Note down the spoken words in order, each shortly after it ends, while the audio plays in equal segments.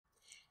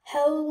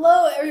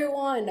Hello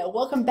everyone!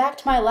 Welcome back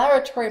to my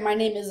laboratory. My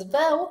name is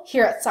Vel,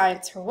 here at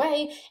Science Her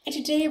Way, and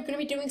today we're going to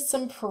be doing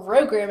some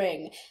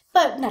programming.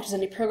 But not just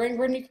any programming,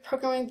 we're going to be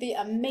programming the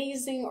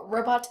amazing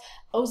robot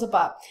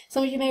Ozobot.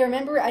 Some of you may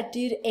remember I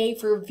did a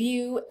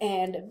review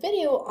and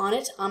video on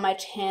it on my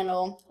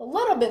channel a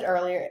little bit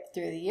earlier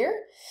through the year.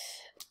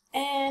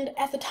 And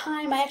at the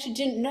time I actually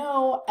didn't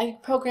know I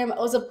could program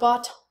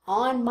Ozobot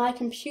on my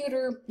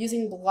computer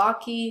using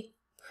Blocky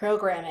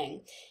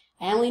programming.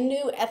 I only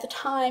knew at the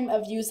time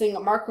of using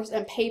markers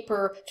and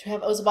paper to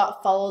have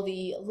Ozobot follow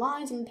the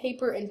lines on the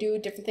paper and do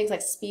different things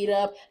like speed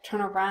up,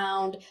 turn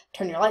around,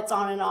 turn your lights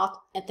on and off,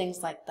 and things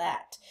like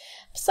that.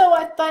 So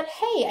I thought,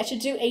 hey, I should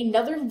do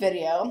another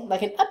video,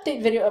 like an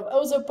update video of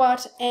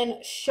Ozobot,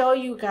 and show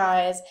you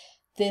guys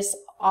this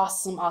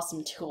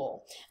awesome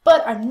tool.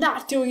 But I'm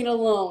not doing it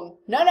alone.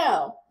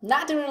 No,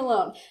 not doing it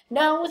alone.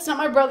 No, it's not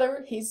my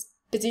brother. He's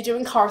busy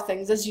doing car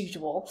things as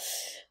usual.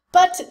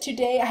 But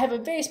today I have a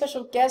very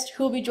special guest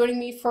who will be joining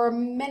me for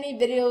many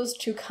videos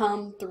to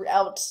come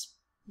throughout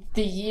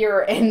the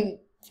year and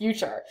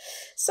future.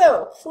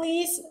 So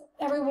please,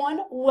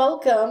 everyone,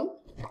 welcome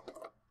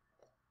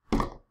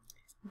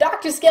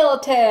Dr.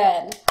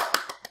 Skeleton.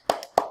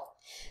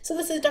 So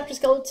this is Dr.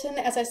 Skeleton.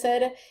 As I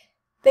said,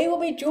 they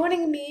will be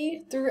joining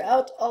me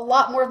throughout a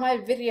lot more of my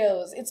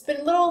videos. It's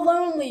been a little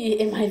lonely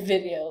in my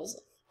videos,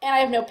 and I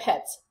have no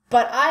pets,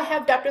 but I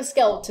have Dr.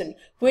 Skeleton,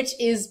 which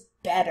is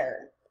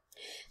better.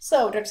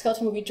 So, Dr.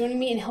 Skeleton will be joining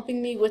me and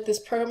helping me with this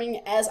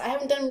programming, as I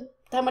haven't done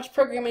that much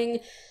programming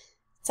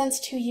since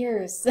 2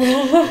 years.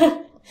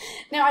 Now,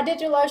 I did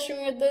do a live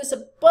streaming of this,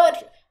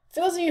 but for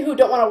those of you who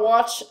don't want to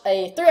watch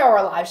a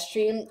 3-hour live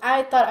stream,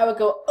 I thought I would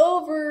go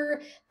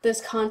over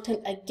this content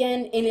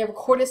again in a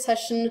recorded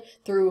session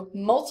through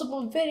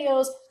multiple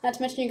videos, not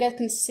to mention you guys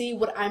can see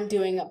what I'm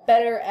doing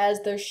better,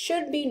 as there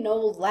should be no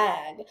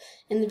lag,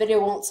 and the video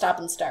won't stop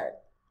and start.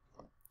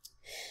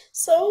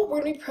 So, we're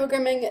going to be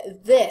programming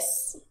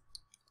this.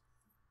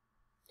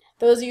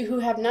 Those of you who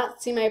have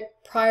not seen my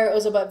prior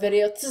Ozobot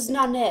video, this is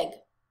not an egg.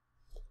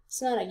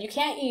 It's not an egg. You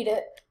can't eat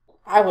it.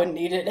 I wouldn't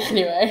eat it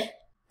anyway.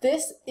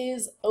 This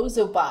is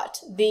Ozobot,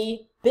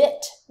 the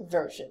Bit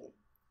version.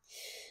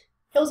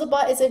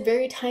 Ozobot is a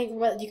very tiny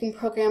robot that you can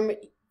program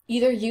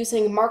either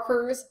using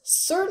markers,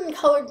 certain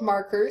colored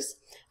markers,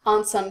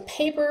 on some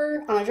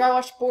paper, on a dry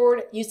wash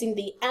board, using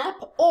the app,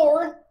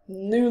 or,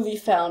 newly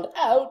found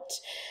out,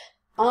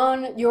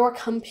 on your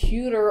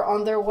computer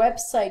on their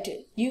website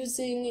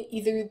using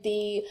either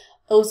the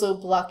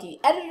Blocky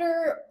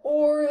editor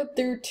or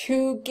their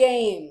 2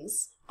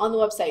 games on the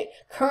website.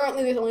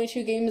 Currently there's only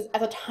 2 games at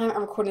the time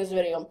I'm recording this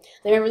video.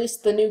 They may release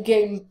the new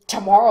game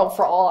tomorrow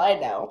for all I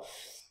know.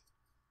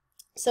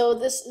 So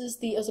this is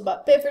the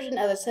Ozobot Bit version.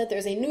 As I said,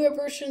 there's a newer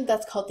version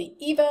that's called the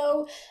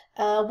Evo.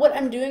 What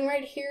I'm doing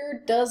right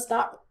here does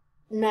not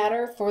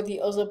matter for the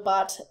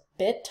Ozobot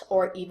Bit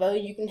or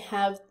Evo. You can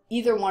have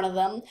either one of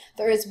them.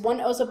 There is one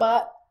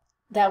Ozobot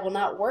that will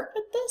not work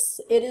with this.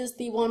 It is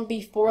the one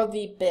before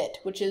the Bit,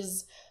 which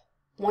is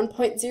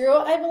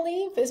 1.0, I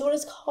believe, is what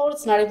it's called.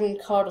 It's not even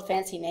called a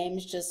fancy name.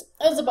 It's just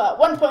Ozobot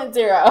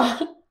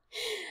 1.0.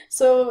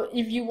 So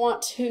if you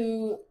want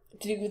to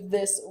do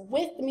this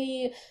with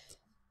me,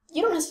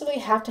 you don't necessarily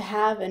have to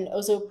have an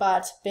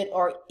Ozobot Bit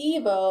or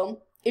Evo.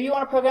 If you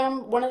want to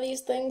program one of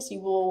these things, you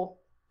will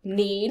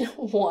need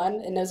one,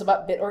 an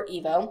Ozobot Bit or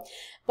Evo.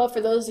 But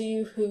for those of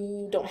you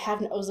who don't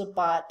have an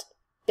Ozobot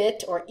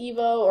Bit or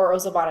Evo or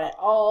Ozobot at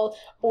all,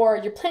 or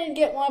you're planning to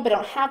get one but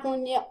don't have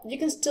one yet, you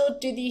can still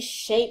do these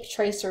shape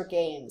tracer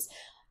games.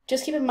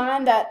 Just keep in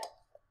mind that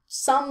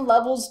some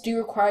levels do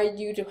require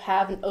you to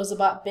have an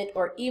Ozobot Bit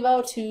or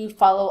Evo to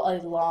follow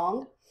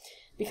along,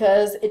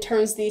 because it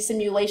turns the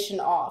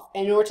simulation off.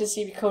 And in order to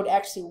see if your code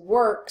actually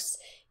works,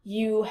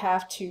 you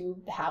have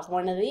to have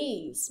one of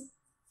these.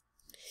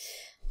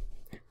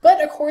 But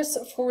of course,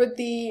 for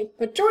the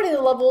majority of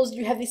the levels,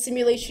 you have the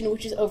simulation,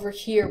 which is over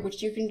here,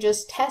 which you can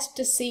just test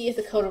to see if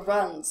the code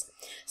runs.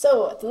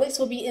 So the links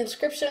will be in the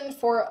description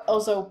for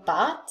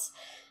Ozobot,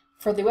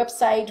 for the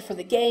website, for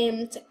the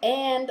games,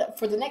 and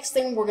for the next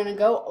thing we're going to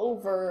go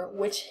over,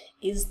 which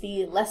is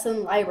the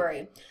lesson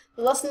library.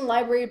 The lesson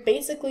library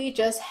basically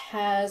just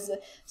has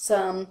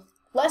some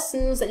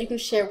lessons that you can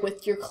share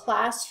with your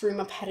classroom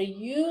of how to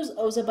use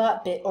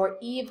Ozobot Bit or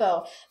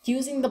Evo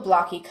using the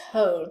Blocky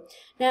code.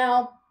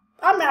 Now,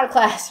 I'm not a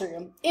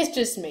classroom. It's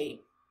just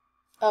me.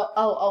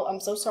 Oh,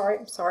 I'm so sorry.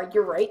 I'm sorry.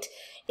 You're right.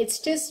 It's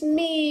just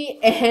me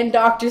and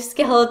Dr.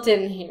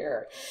 Skeleton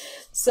here.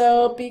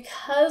 So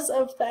because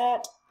of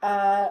that,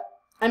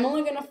 I'm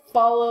only going to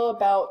follow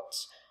about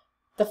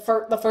the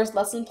first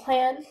lesson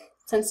plan,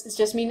 since it's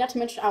just me. Not to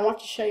mention, I want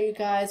to show you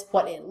guys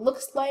what it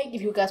looks like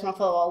if you guys want to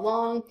follow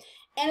along.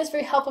 And it's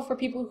very helpful for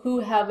people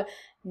who have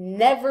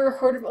never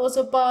heard of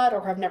Ozobot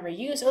or have never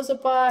used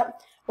Ozobot,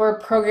 or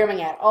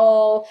programming at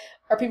all,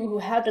 or people who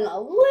have done a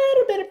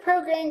little bit of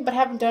programming but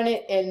haven't done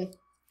it in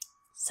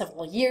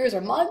several years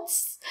or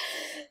months.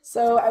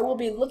 So I will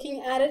be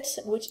looking at it,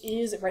 which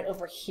is right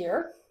over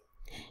here.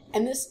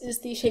 And this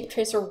is the Shape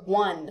Tracer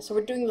 1. So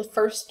we're doing the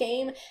first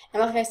game,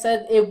 and like I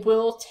said, it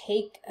will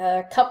take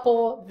a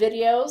couple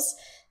videos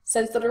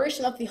since the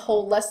duration of the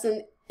whole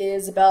lesson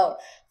is about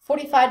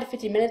 45 to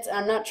 50 minutes, and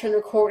I'm not trying to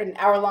record an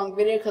hour-long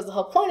video because the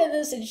whole point of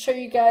this is to show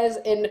you guys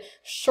in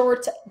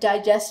short,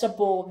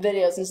 digestible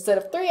videos instead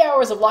of 3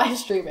 hours of live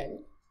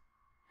streaming.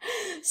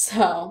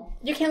 So,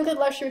 you can look at the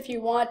live stream if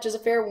you want. Just a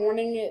fair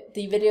warning,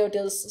 the video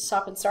does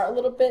stop and start a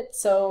little bit,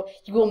 so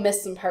you will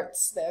miss some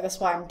parts there. That's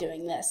why I'm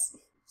doing this.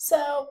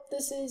 So,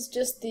 this is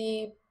just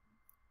the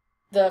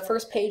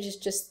first page is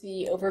just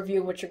the overview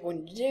of what you're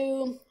going to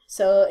do.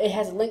 So, it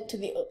has a link to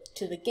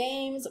the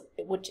games,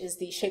 which is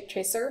the Shape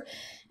Tracer,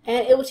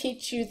 and it will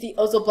teach you the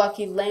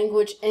Blocky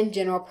language and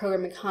general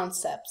programming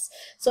concepts.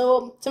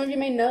 So, some of you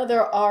may know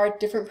there are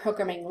different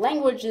programming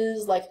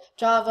languages like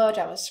Java,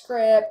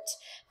 JavaScript,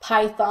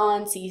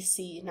 Python, C++,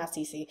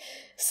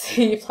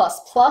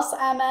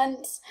 I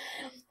meant,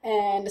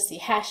 and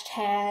C#,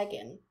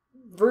 and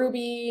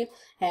Ruby,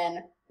 and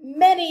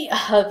many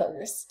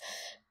others.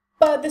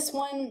 But this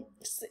one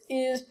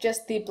is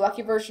just the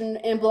Blocky version,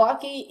 and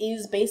Blocky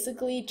is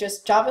basically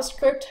just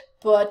JavaScript,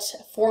 but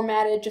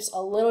formatted just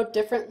a little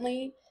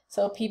differently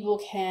so people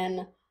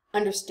can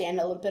understand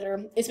it a little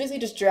better. It's basically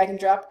just drag and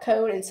drop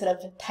code instead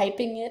of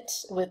typing it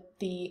with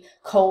the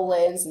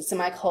colons and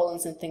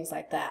semicolons and things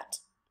like that.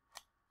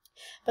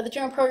 But the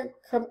general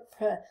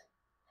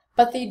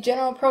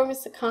programming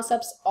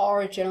concepts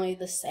are generally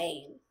the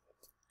same.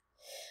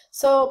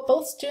 So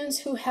both students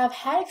who have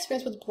had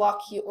experience with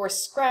Blocky or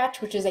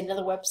Scratch, which is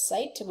another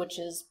website, which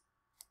is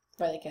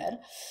really good.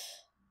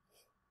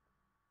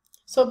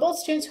 So both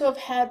students who have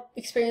had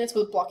experience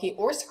with Blocky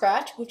or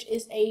Scratch, which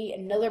is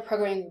another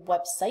programming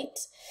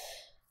website,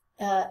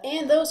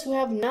 and those who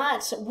have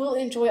not will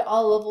enjoy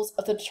all levels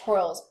of the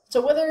tutorials.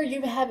 So whether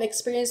you have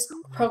experience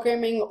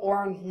programming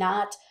or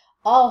not,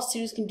 all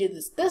students can do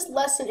this. This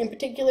lesson in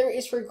particular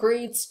is for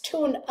grades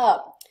 2 and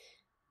up.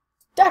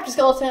 Dr.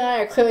 Skeleton and I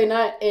are clearly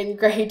not in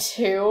grade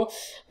 2.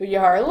 We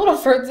are a little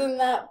further than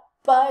that,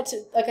 but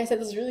like I said,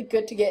 this is really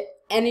good to get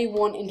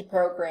anyone into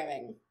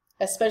programming,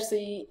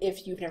 especially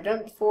if you've never done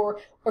it before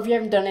or if you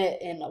haven't done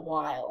it in a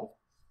while.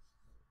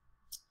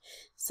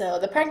 So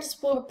the practice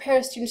will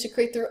prepare students to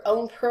create their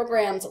own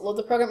programs, load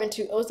the program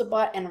into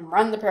Ozobot, and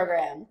run the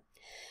program.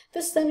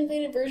 This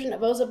simulated version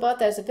of Ozobot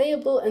that is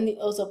available in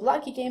the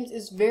Blocky games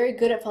is very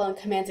good at following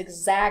commands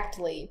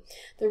exactly.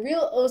 The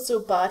real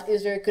Ozobot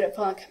is very good at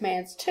following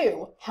commands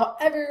too.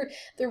 However,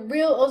 the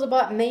real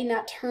Ozobot may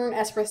not turn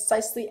as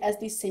precisely as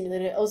the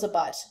simulated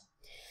Ozobot.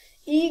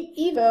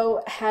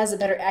 Evo has a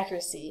better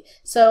accuracy,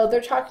 so they're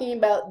talking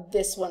about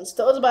this one.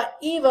 So the Ozobot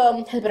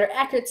Evo has better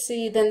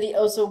accuracy than the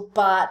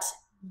Ozobot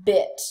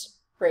Bit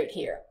right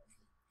here.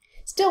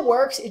 Still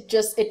works, it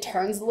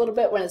turns a little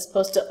bit when it's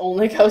supposed to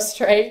only go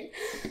straight.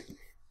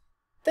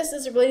 This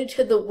is related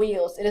to the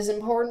wheels. It is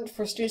important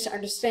for students to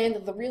understand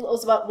that the real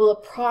Ozobot will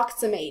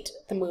approximate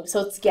the move, so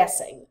it's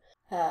guessing,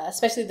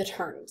 especially the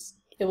turns.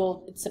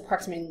 It's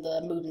approximating the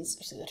movements,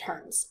 especially the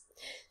turns.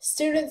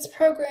 Students'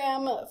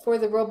 program for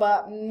the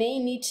robot may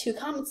need to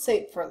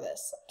compensate for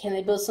this. Can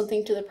they build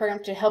something to the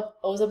program to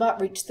help Ozobot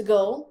reach the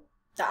goal?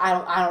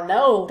 I don't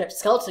know, Dr.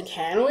 Skeleton,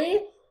 can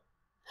we?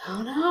 I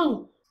don't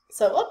know.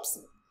 So, oops.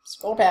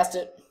 Scroll past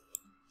it.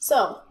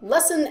 So,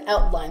 lesson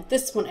outline,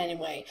 this one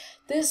anyway.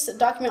 This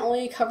document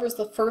only covers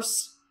the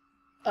first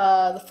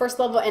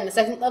level and the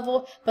second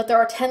level, but there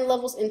are 10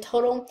 levels in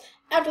total.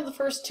 After the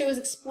first 2 is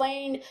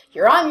explained,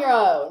 you're on your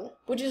own,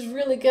 which is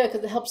really good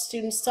because it helps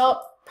students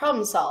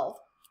problem solve.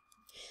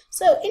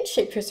 So, in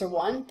Shape Tracer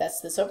 1,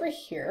 that's this over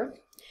here,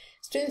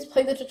 students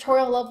play the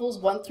tutorial levels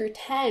 1 through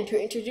 10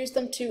 to introduce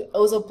them to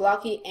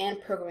Blocky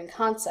and programming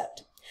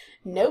concept.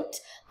 Note,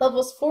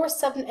 levels 4,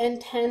 7,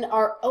 and 10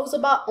 are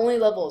Ozobot only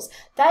levels.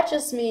 That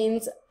just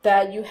means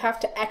that you have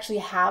to actually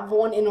have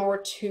one in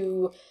order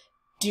to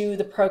do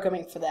the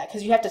programming for that,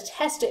 because you have to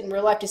test it in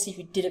real life to see if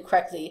you did it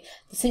correctly.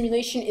 The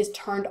simulation is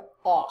turned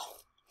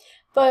off.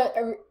 But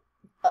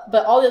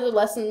all the other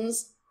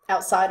lessons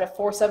outside of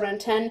 4, 7, and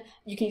 10,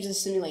 you can use the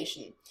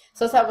simulation.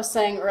 So as I was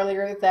saying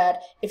earlier,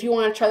 that if you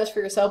want to try this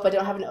for yourself but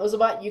don't have an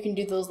Ozobot, you can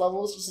do those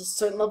levels. Just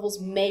certain levels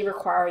may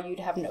require you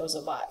to have an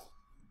Ozobot.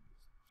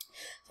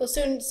 So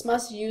students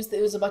must use the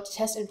Ozobot to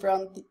test and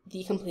run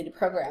the completed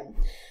program.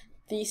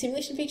 The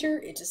simulation feature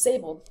is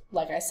disabled,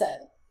 like I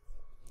said.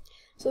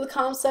 So the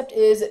concept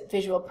is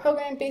visual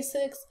program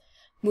basics,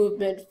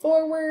 movement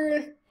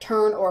forward,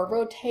 turn or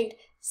rotate,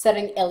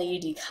 setting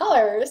LED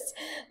colors,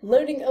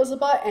 loading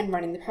Ozobot, and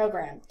running the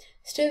program.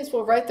 Students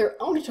will write their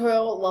own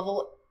tutorial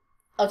level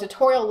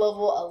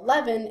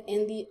 11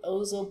 in the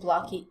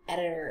Blocky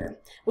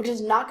editor, which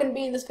is not going to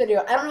be in this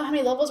video. I don't know how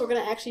many levels we're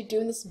going to actually do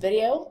in this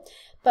video,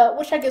 but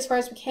we'll try to get as far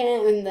as we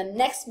can. In the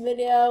next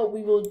video,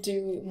 we will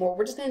do more.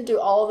 We're just going to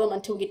do all of them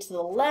until we get to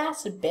the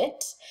last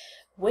bit,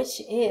 which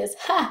is,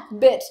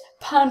 bit,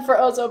 pun for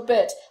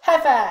Ozobit.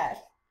 High five!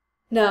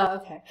 No,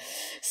 okay.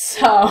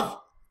 So,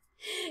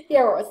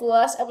 yeah, with the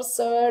last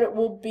episode,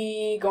 we'll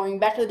be going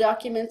back to the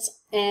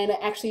documents and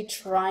actually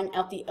trying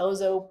out the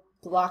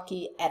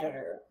Blocky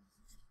editor.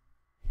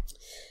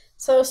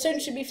 So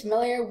students should be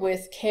familiar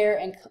with care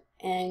and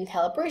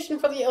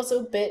calibration for the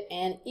Ozobot Bit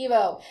and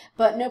Evollve,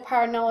 but no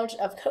prior knowledge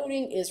of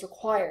coding is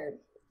required.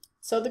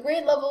 So the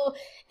grade level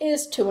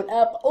is 2 and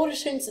up. Older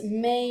students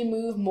may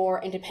move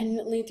more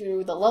independently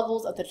through the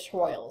levels of the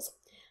tutorials.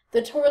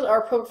 The tutorials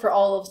are appropriate for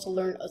all of us to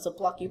learn as a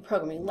Blocky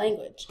programming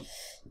language.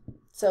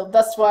 So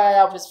that's why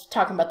I was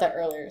talking about that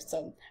earlier.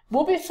 So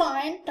we'll be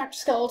fine, Dr.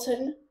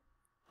 Skeleton,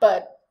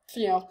 but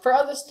for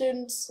other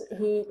students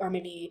who are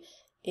maybe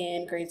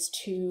in grades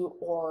 2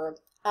 or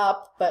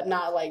up, but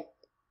not like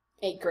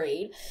 8th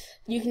grade,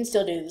 you can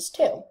still do this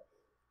too.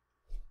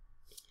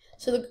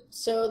 So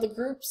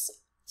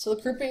the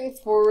grouping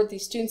for the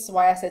students,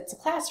 why I said it's a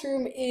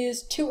classroom,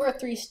 is 2 or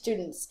 3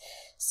 students.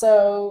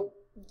 So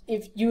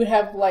if you would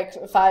have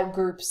like 5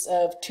 groups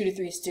of 2 to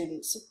 3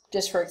 students,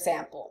 just for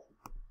example.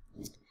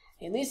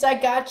 At least I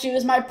got you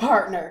as my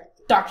partner,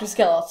 Dr.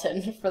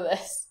 Skeleton, for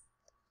this.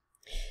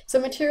 So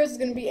materials is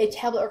going to be a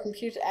tablet or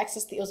computer to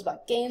access the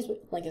Ozobot games, which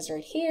link is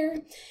right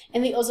here,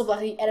 and the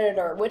Ozobot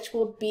editor, which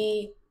will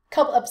be a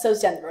couple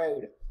episodes down the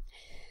road.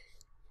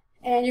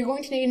 And you're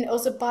going to need an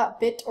Ozobot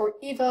Bit or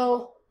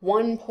Evo,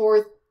 one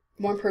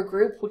per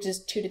group, which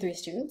is 2 to 3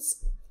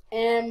 students,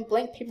 and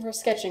blank paper for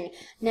sketching.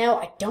 Now,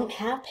 I don't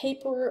have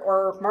paper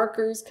or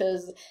markers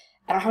because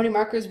I don't have any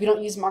markers. We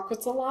don't use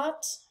markers a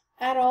lot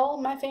at all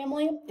in my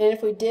family, and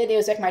if we did, it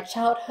was like my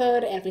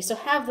childhood, and if we still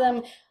have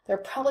them, they're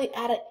probably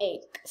out of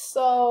ink.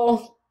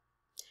 So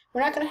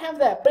we're not going to have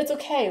that, but it's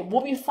okay.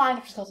 We'll be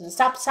fine.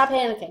 Stop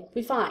panicking. We'll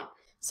be fine.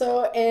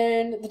 So,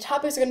 and the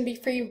topics are going to be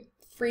free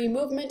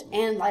movement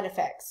and light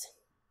effects.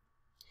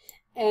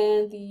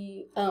 And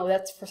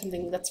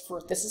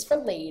this is for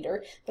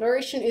later. The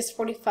duration is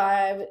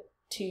 45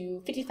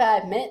 to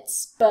 55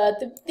 minutes,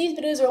 but these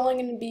videos are only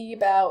going to be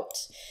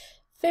about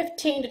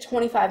 15 to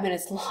 25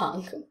 minutes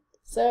long.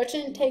 So it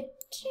shouldn't take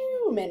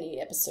too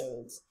many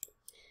episodes.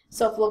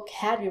 So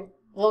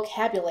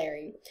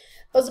vocabulary.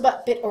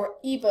 Ozobot Bit or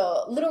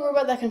Evo, little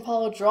robot that can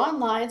follow drawn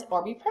lines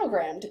or be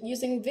programmed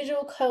using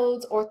visual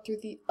codes or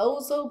through the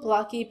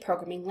Ozobot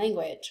programming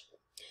language.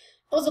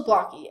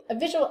 Ozoblocky, a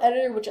visual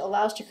editor which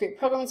allows to create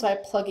programs by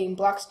plugging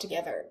blocks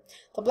together.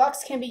 The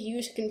blocks can be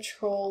used to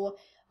control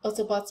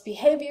Ozobot's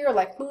behavior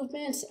like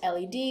movements,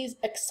 LEDs,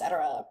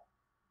 etc.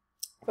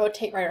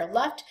 Rotate right or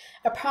left,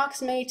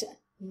 approximate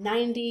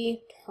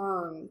 90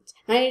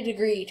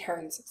 degree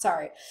turns,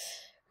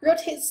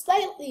 Rotate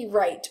slightly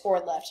right or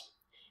left,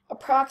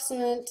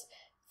 approximate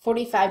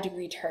 45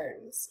 degree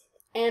turns.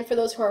 And for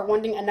those who are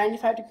wondering, a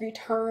 95 degree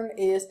turn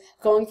is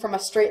going from a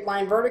straight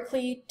line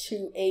vertically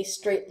to a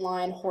straight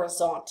line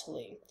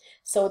horizontally.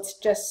 So it's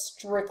just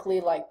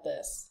strictly like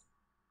this.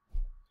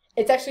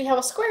 It's actually how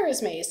a square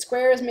is made. A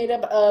square is made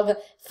up of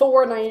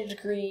 4 90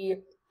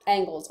 degree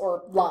angles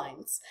or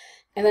lines.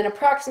 And then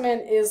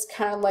approximate is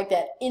kind of like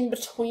that in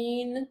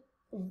between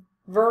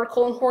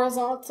vertical and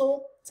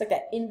horizontal. It's like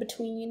that in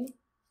between.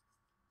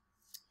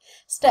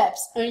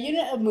 Steps, a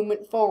unit of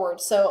movement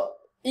forward. So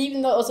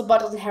even though Ozobot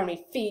doesn't have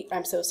any feet,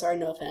 I'm so sorry,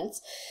 no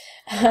offense,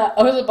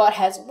 Ozobot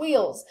has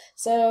wheels.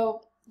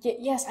 So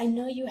yes, I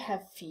know you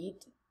have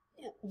feet.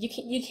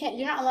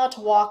 You're not allowed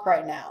to walk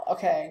right now,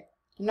 okay?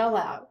 You're not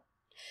allowed.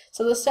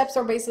 So the steps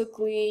are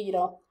basically,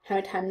 how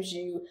many times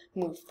you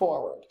move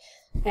forward.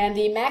 And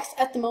the max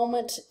at the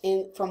moment,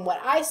 from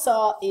what I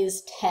saw,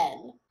 is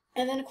 10.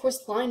 And then, of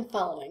course, line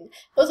following.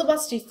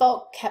 Ozobot's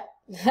default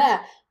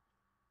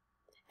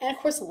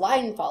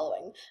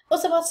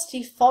Ozobot's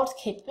default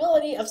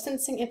capability of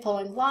sensing and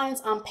following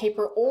lines on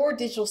paper or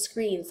digital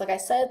screens. Like I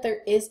said,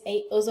 there is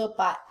a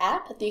Ozobot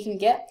app that you can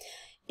get.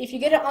 If you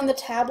get it on the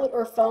tablet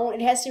or phone, it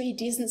has to be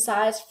decent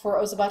size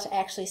for Ozobot to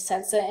actually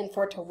sense it and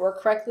for it to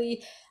work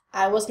correctly.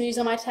 I was going to use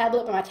it on my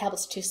tablet, but my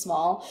tablet's too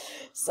small.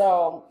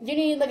 So you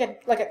need like a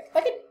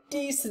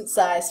decent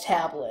sized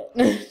tablet.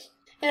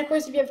 And of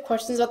course, if you have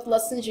questions about the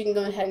lessons, you can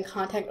go ahead and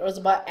contact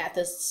Ozobot at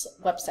this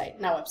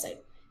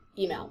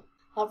email.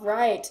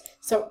 Alright,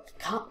 so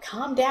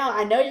calm down.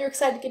 I know you're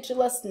excited to get your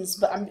lessons,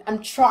 but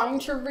I'm trying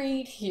to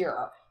read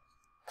here.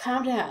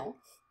 Calm down.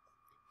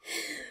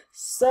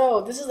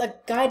 So, this is a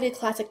guided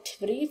class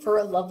activity for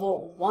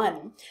level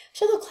 1.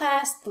 Show the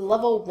class the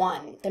level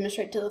 1.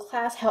 Demonstrate to the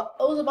class how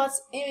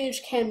Ozobot's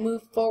image can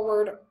move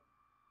forward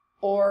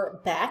or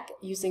back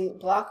using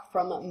block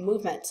from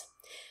movement.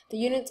 The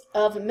units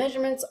of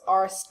measurements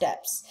are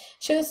steps.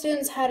 Show the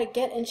students how to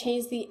get and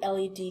change the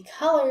LED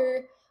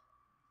color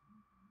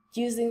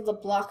using the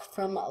block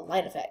from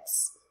light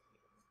effects.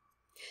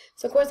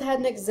 So of course I had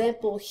an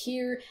example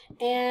here,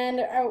 and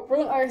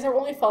we're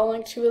only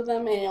following 2 of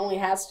them, and it only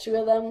has 2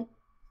 of them.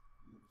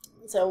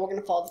 So we're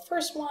going to follow the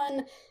first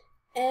one,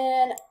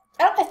 and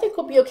I think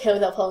we'll be okay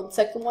without following the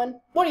second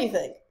one. What do you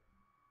think?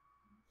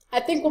 I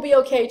think we'll be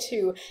okay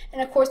too.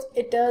 And of course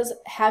it does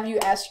have you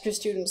ask your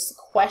students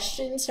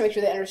questions to make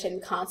sure they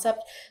understand the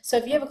concept. So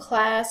if you have a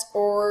class,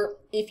 or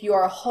if you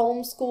are a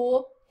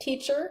homeschool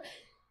teacher,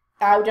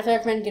 I would definitely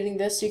recommend getting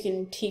this so you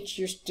can teach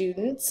your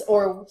students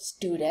how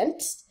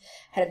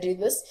to do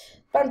this.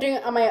 But I'm doing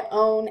it on my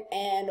own,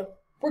 and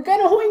we're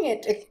gonna wing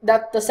it.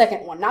 Not the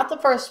second one, not the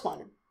first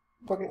one.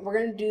 we're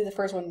gonna do the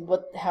first one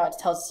how it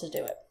tells us to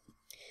do it.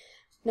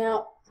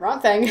 Now, wrong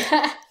thing.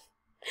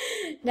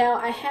 Now,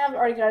 I have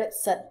already got it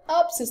set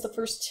up since the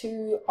first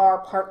two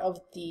are part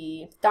of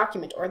the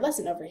document or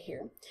lesson over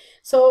here.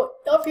 So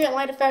over here in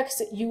light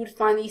effects, you would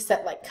find the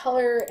set light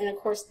color, and of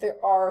course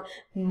there are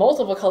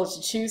multiple colors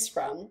to choose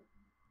from.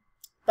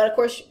 But of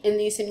course, in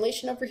the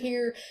simulation over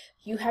here,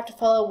 you have to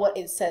follow what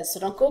it says. So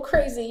don't go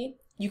crazy.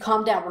 You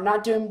calm down. We're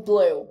not doing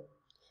blue.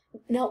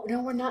 No,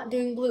 we're not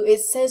doing blue. It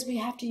says we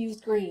have to use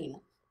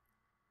green.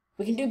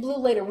 We can do blue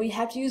later. We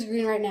have to use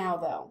green right now,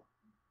 though.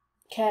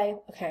 Okay?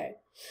 Okay.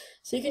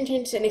 So you can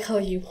change to any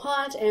color you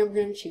want, and we're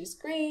going to choose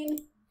green.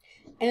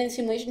 And in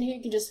simulation here,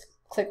 you can just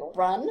click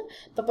run.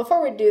 But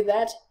before we do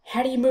that,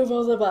 how do you move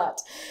Ozobot?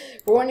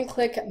 We're going to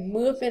click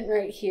movement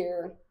right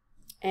here,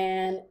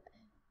 and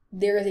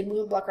there is a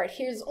movement block right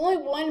here. There's only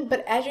one,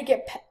 but as you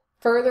get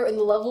further in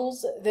the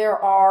levels, there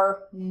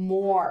are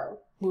more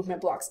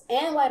movement blocks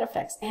and light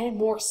effects and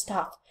more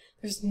stuff.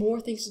 There's more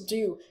things to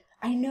do.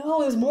 I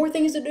know, there's more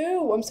things to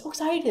do. I'm so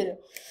excited.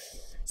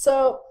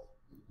 So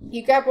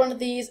you grab one of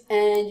these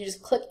and you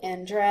just click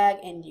and drag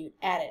and you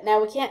add it.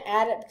 Now we can't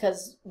add it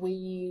because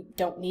we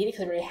don't need it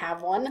because we already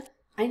have one.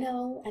 I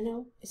know,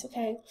 it's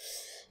okay.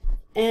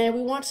 And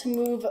we want to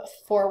move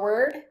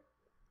forward.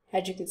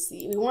 As you can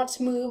see, we want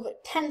to move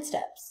 10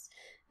 steps.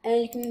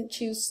 And you can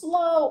choose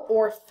slow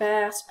or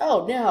fast.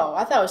 Oh no,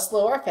 I thought it was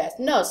slow or fast.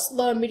 No,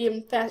 slow,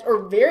 medium, fast,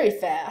 or very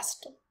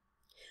fast.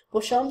 We'll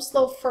show them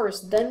slow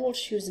first, then we'll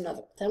choose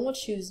another. Then we'll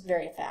choose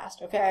very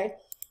fast, okay?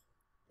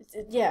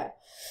 Yeah.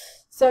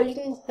 So you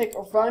can click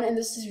run, and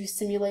this is you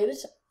simulate it.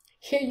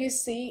 Here you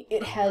see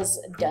it has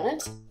done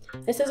it.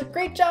 It says,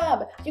 great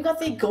job! You got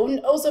the golden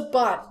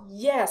Ozobot!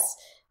 Yes!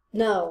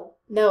 No,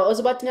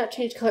 Ozobot did not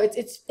change color.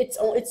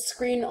 It's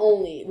screen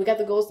only. We got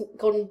the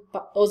golden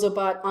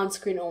Ozobot on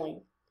screen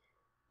only.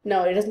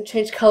 No, it doesn't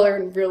change color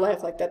in real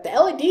life like that. The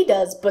LED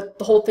does, but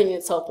the whole thing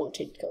itself won't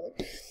change color.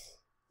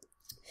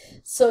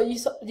 So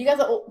you got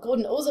the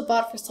golden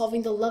Ozobot for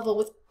solving the level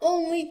with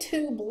only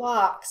 2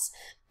 blocks.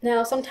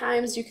 Now,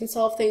 sometimes you can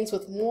solve things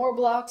with more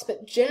blocks,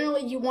 but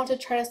generally you want to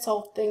try to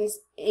solve things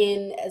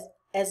in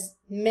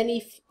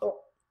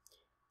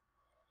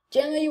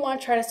generally you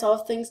want to try to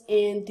solve things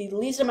in the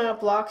least amount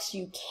of blocks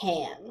you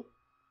can,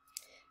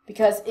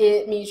 because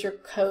it means your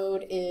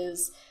code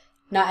is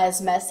not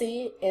as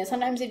messy, and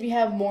sometimes if you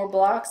have more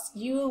blocks,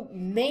 you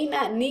may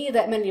not need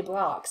that many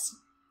blocks.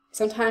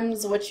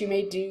 Sometimes what you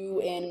may do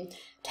in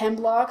 10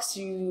 blocks,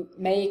 you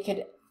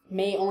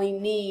may only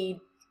need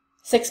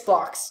 6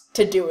 blocks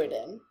to do it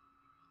in.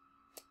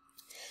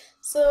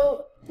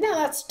 So now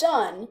that's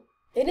done.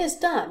 It is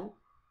done.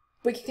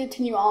 We can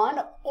continue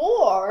on,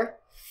 or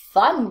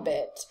fun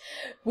bit,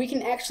 we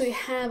can actually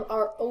have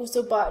our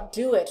Ozobot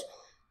do it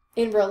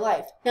in real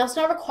life. Now it's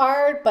not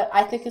required, but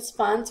I think it's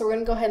fun, so we're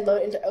going to go ahead and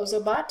load it into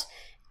Ozobot.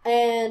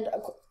 And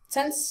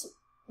since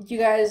you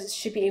guys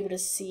should be able to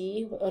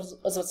see what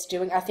Ozobot's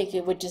doing, I think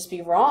it would just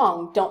be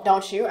wrong.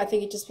 Don't you? I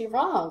think it'd just be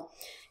wrong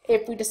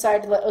if we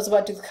decide to let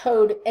Ozobot do the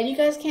code and you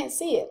guys can't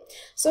see it.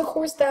 So of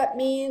course that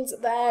means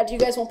that you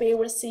guys won't be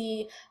able to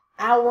see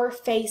our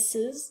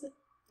faces.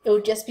 It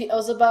would just be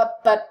Ozobot,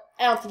 but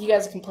I don't think you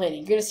guys are complaining.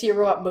 You're going to see a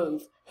robot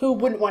move. Who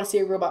wouldn't want to see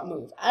a robot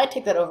move? I'd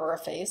take that over a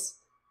face.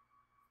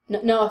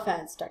 No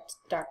offense,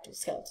 Dr.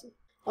 Skeleton.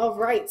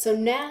 Alright, so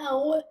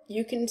now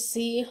you can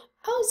see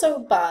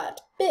Ozobot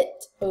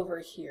Bit over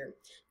here.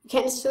 You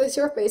can't necessarily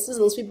see our faces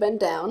unless we bend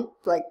down,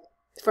 like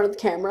in front of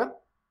the camera.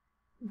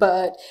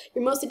 But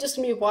you're mostly just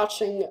going to be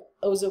watching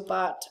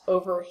Ozobot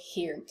over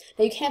here.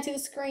 Now you can't see the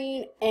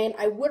screen, and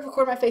I would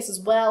record my face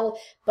as well,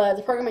 but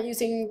the program I'm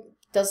using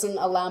doesn't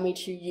allow me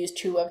to use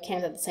 2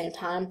 webcams at the same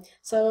time.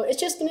 So it's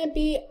just going to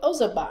be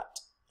Ozobot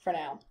for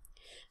now.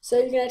 So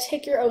you're going to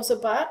take your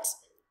Ozobot,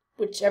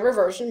 whichever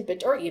version,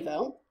 Bit or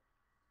Evo,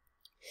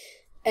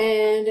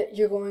 and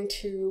you're going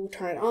to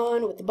turn it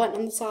on with the button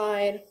on the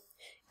side,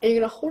 and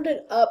you're going to hold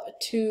it up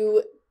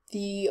to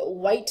the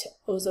white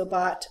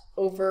Ozobot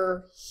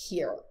over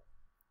here.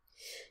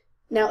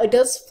 Now it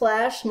does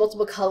flash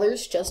multiple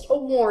colors, just a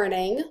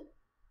warning,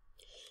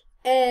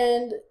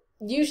 and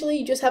usually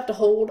you just have to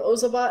hold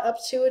Ozobot up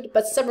to it,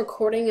 but since I'm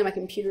recording and my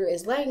computer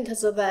is lagging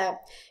because of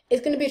that,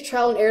 it's going to be a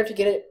trial and error to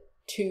get it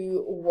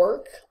to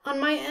work on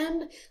my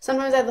end.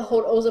 Sometimes I have to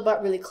hold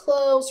Ozobot really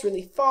close,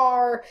 really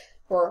far,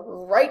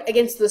 or right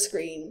against the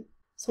screen.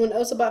 So when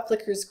Ozobot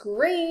flickers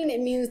green,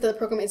 it means that the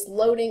program is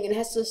loading and it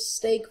has to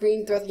stay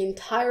green throughout the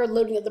entire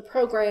loading of the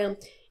program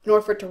in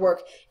order for it to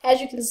work.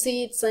 As you can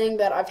see, it's saying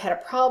that I've had a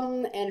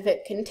problem, and if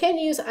it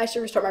continues, I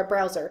should restart my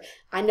browser.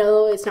 I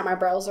know it's not my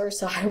browser,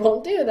 so I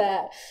won't do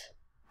that,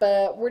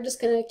 but we're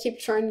just going to keep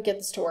trying to get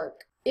this to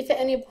work. If at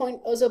any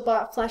point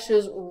Ozobot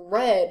flashes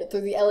red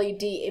through the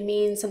LED, it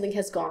means something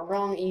has gone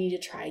wrong and you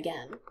need to try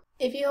again.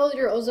 If you hold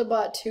your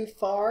Ozobot too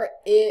far,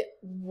 it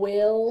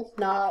will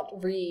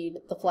not read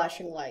the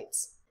flashing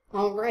lights.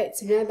 Alright,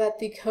 so now that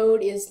the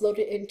code is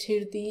loaded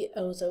into the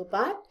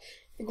Ozobot,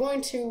 you're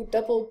going to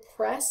double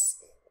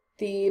press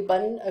the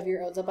button of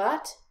your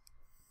Ozobot,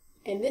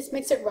 and this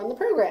makes it run the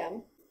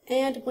program.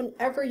 And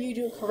whenever you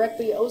do it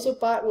correctly,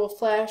 Ozobot will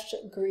flash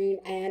green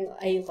and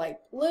a light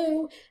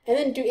blue, and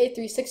then do a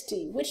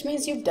 360, which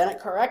means you've done it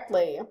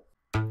correctly.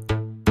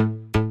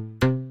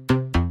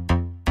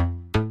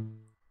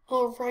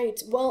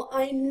 Alright, well,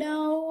 I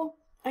know,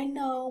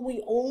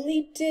 we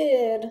only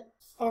did.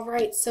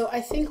 Alright, so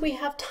I think we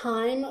have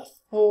time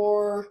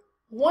for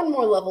one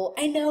more level.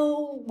 I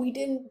know we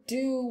didn't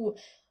do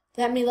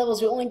that many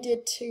levels, we only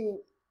did 2.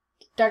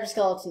 Dr.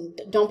 Skeleton,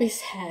 don't be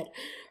sad.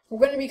 We're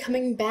going to be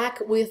coming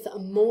back with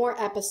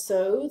more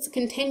episodes,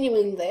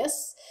 continuing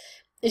this.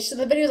 It's just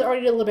the video is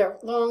already a little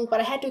bit long, but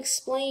I had to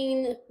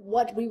explain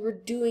what we were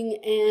doing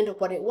and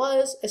what it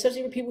was,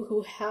 especially for people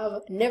who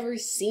have never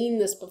seen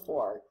this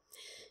before.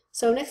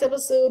 So next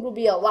episode will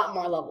be a lot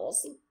more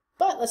levels.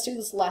 But let's do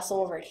this last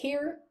level right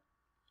here.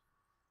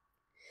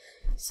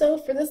 So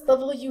for this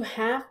level, you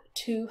have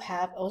to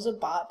have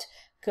Ozobot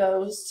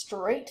go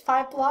straight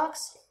 5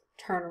 blocks,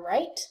 turn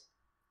right,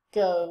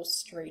 go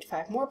straight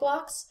 5 more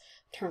blocks,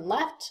 turn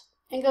left,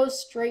 and go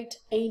straight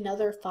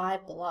another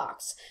 5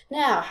 blocks.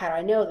 Now, how do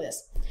I know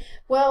this?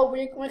 Well,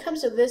 when it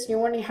comes to this, and you're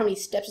wondering how many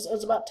steps this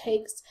Ozobot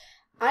takes,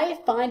 I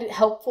find it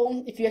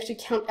helpful if you actually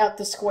count out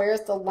the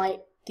squares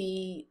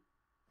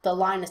the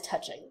line is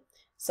touching.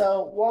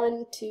 So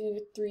 1, 2,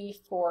 3,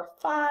 4,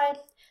 5.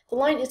 The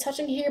line is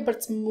touching here, but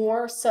it's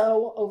more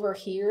so over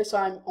here, so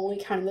I'm only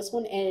counting this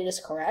one, and it is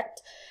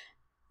correct.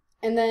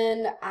 And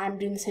then I'm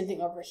doing the same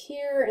thing over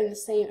here, and the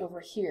same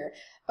over here.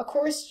 Of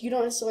course, you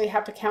don't necessarily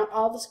have to count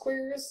all the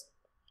squares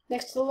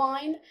next to the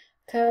line,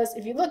 because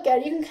if you look at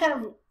it, you can kind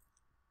of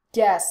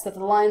guess that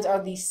the lines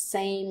are the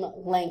same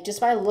length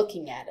just by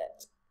looking at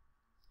it.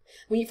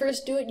 When you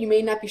first do it, you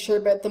may not be sure,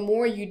 but the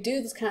more you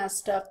do this kind of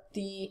stuff,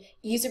 the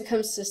easier it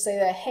becomes to say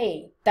that,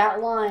 hey,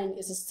 that line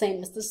is the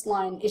same as this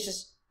line, it's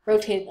just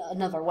rotated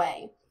another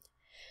way.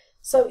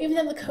 So even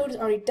though the code is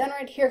already done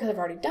right here, because I've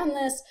already done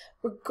this,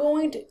 I'm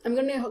going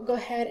to go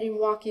ahead and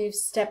walk you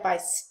step by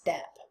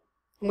step.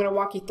 I'm going to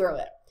walk you through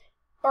it.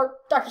 Or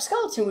Dr.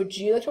 Skeleton, would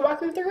you like to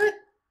walk me through it?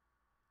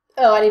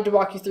 Oh, I need to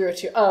walk you through it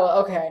too.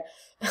 Oh, okay.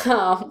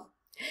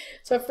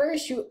 So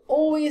first, you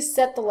always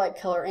set the light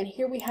color, and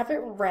here we have it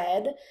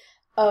red.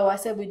 Oh, I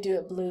said we'd do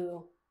it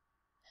blue.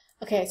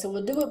 Okay, so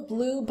we'll do it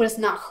blue, but it's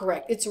not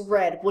correct. It's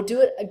red. We'll do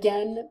it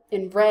again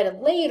in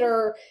red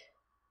later,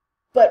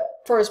 but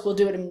first we'll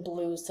do it in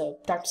blue so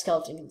Dr.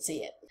 Skeleton can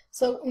see it.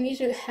 So we need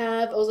to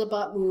have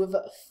Ozobot move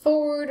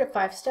forward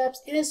 5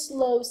 steps in a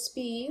slow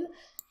speed,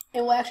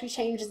 and we'll actually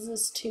change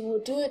this to, we'll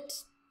do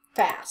it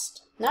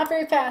fast. Not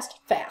very fast,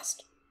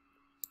 fast.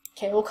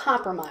 Okay, we'll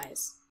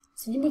compromise.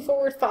 So you move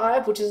forward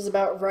 5, which is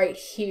about right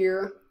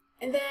here,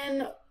 and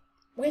then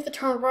we have to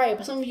turn right,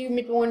 but some of you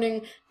may be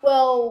wondering,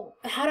 well,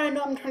 how do I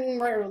know I'm turning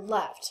right or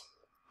left?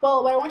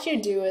 Well, what I want you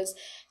to do is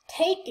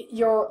take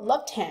your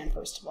left hand,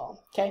 first of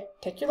all, okay?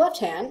 Take your left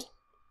hand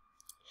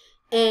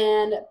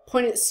and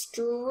point it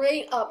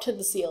straight up to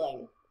the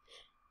ceiling.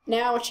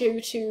 Now I want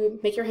you to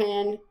make your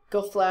hand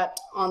go flat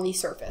on the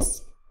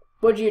surface.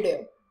 What did you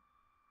do?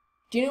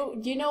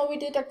 Do you know what we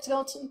did, Dr.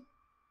 Skeleton?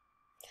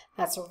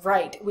 That's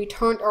right. We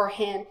turned our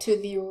hand to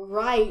the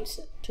right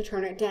to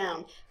turn it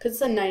down, because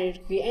it's a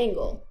 90-degree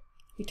angle.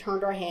 We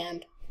turned our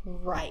hand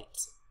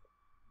right.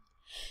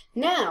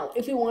 Now,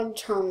 if we want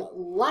to turn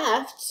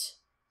left,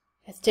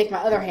 I have to take my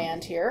other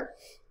hand here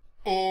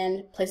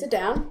and place it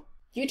down.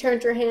 You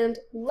turned your hand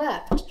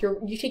left.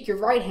 You take your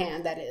right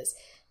hand, that is.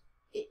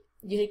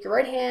 You take your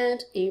right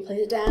hand and you place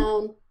it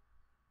down.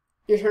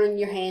 You're turning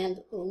your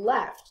hand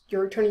left.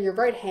 You're turning your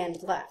right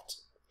hand left.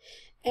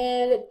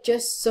 And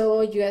just so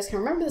you guys can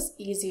remember this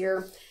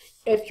easier,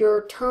 if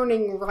you're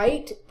turning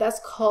right, that's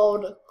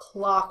called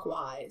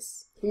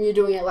clockwise, when you're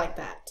doing it like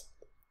that.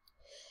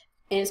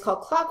 And it's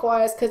called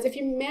clockwise because if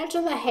you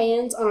imagine the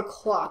hands on a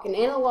clock, an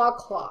analog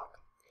clock,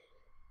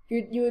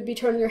 you would be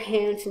turning your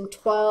hand from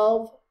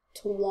 12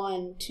 to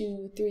 1,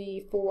 2,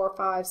 3, 4,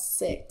 5,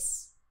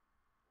 6.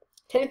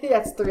 Technically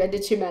that's 3, I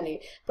did too many,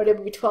 but it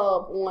would be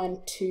 12,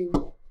 1,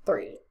 2,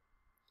 3.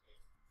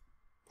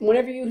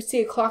 Whenever you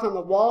see a clock on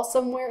the wall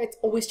somewhere, it's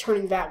always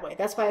turning that way.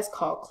 That's why it's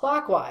called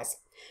clockwise.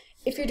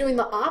 If you're doing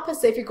the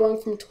opposite, if you're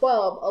going from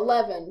 12,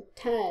 11,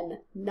 10,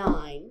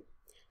 9,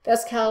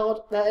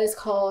 that is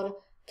called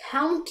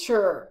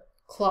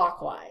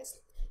counterclockwise,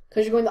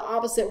 because you're going the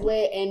opposite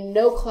way and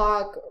no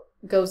clock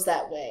goes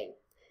that way.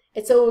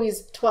 It's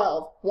always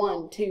 12,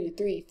 1, 2,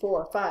 3,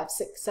 4, 5,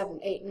 6, 7,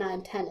 8,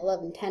 9, 10,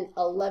 11, 10,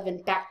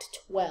 11, back to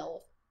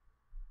 12.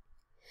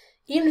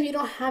 Even if you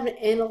don't have an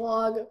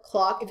analog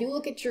clock, if you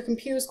look at your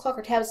computer's clock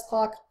or tablet's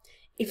clock,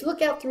 if you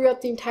look out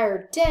throughout the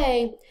entire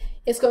day,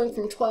 it's going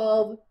from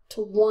 12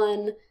 to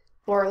 1,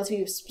 or let's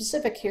be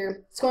specific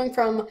here, it's going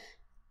from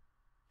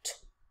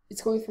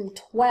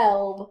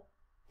 12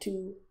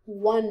 to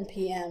 1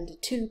 p.m. to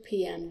 2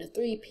 p.m. to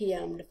 3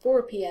 p.m. to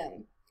 4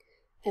 p.m.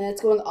 And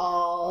it's going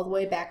all the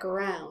way back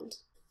around.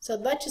 So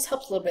that just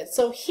helps a little bit.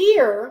 So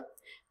here,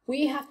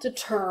 we have to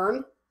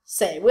turn,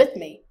 say it with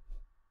me,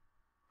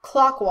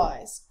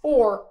 clockwise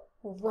or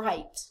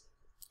right.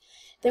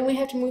 Then we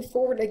have to move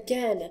forward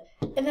again,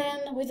 and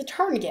then we have to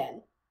turn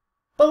again.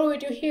 But what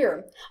do we do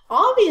here?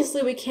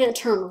 Obviously we can't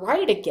turn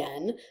right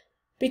again,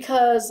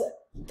 because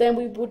then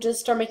we would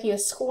just start making a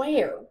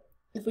square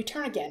if we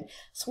turn again.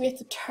 So we have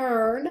to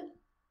turn,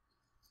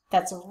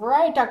 that's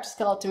right, Dr.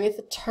 Skeleton, we have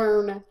to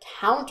turn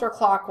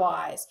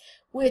counterclockwise,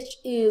 which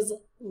is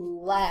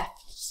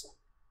left.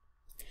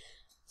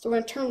 So we're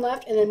going to turn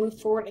left and then move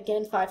forward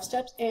again 5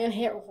 steps and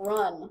hit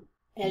run.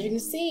 As you can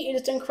see, it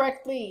is done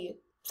correctly,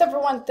 except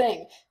for one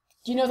thing.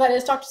 Do you know what that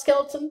is, Dr.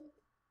 Skeleton?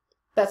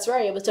 That's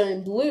right, it was done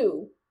in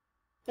blue,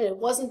 and it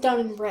wasn't done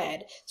in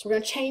red. So we're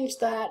going to change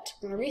that,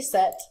 we're going to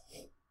reset,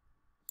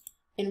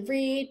 and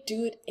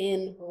redo it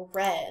in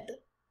red.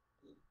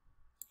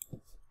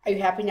 Are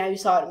you happy now you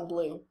saw it in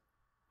blue?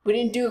 We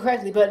didn't do it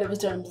correctly, but it was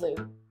done in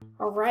blue.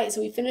 Alright,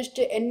 so we finished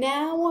it, and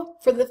now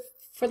for the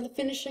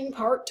finishing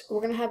part, we're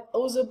going to have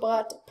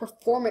Ozobot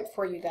perform it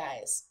for you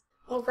guys.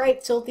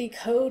 Alright, so the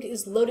code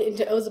is loaded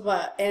into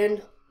Ozobot,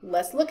 and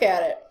let's look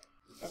at it.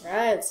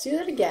 Alright, let's do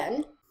that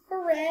again.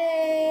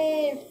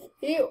 Hooray!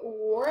 It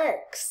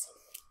works!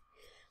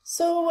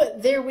 So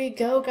there we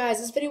go, guys.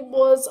 This video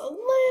was a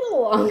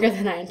little longer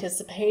than I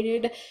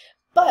anticipated,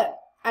 but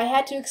I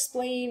had to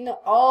explain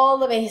all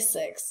the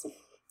basics.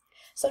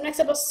 So next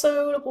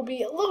episode will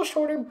be a little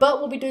shorter, but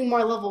we'll be doing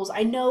more levels.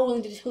 I know we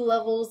only did 2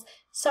 levels.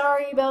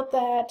 Sorry about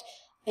that.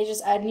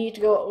 I need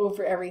to go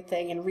over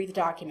everything and read the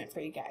document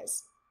for you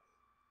guys.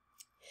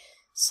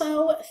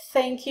 So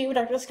thank you,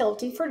 Dr.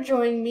 Skeleton, for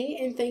joining me,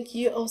 and thank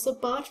you,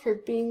 Ozobot, for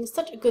being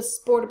such a good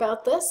sport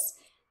about this.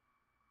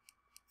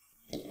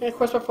 And of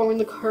course, performing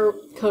the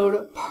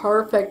code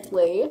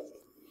perfectly.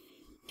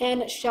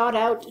 And shout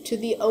out to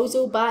the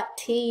Ozobot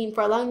team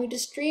for allowing me to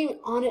stream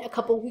on it a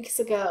couple weeks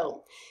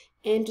ago.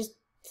 And just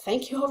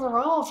thank you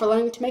overall for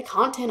allowing me to make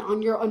content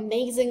on your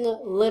amazing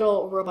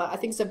little robot. I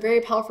think it's a very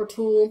powerful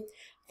tool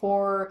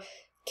for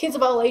kids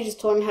of all ages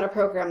to learn how to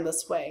program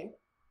this way.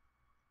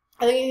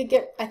 I think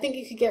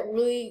it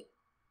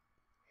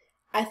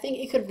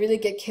could really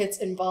get kids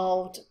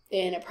involved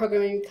in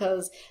programming,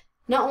 because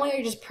not only are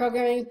you just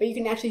programming, but you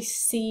can actually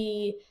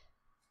see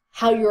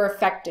how you're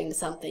affecting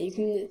something. You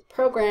can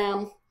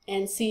program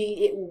and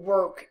see it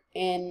work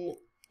in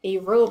a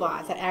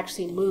robot that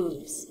actually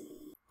moves.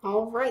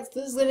 Alright,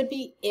 so this is going to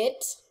be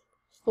it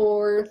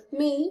for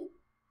me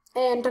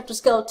and Dr.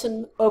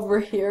 Skeleton over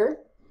here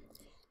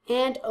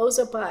and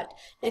Ozobot.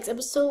 Next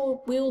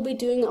episode, we will be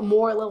doing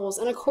more levels.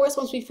 And of course,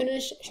 once we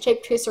finish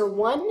Shape Tracer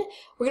 1,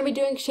 we're going to be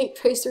doing Shape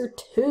Tracer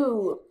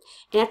 2.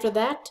 And after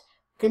that,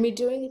 we're going to be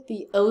doing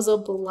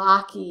the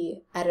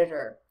Blocky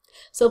editor.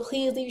 So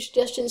please leave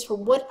suggestions for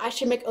what I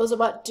should make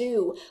Ozobot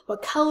do.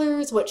 What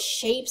colors, what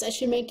shapes I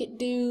should make it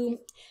do.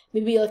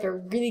 Maybe like a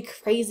really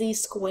crazy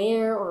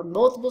square or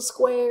multiple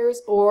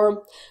squares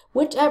or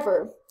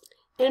whichever.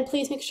 And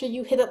please make sure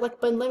you hit that like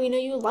button. Let me know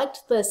you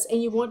liked this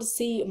and you want to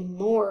see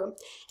more.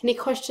 Any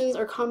questions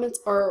or comments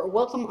are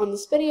welcome on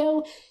this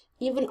video,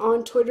 even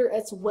on Twitter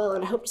as well.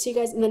 And I hope to see you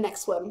guys in the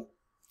next one.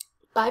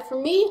 Bye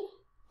from me,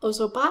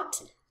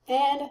 Ozobot,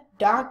 and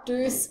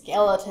Dr.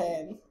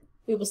 Skeleton.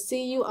 We will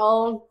see you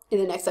all in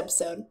the next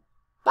episode.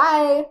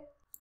 Bye!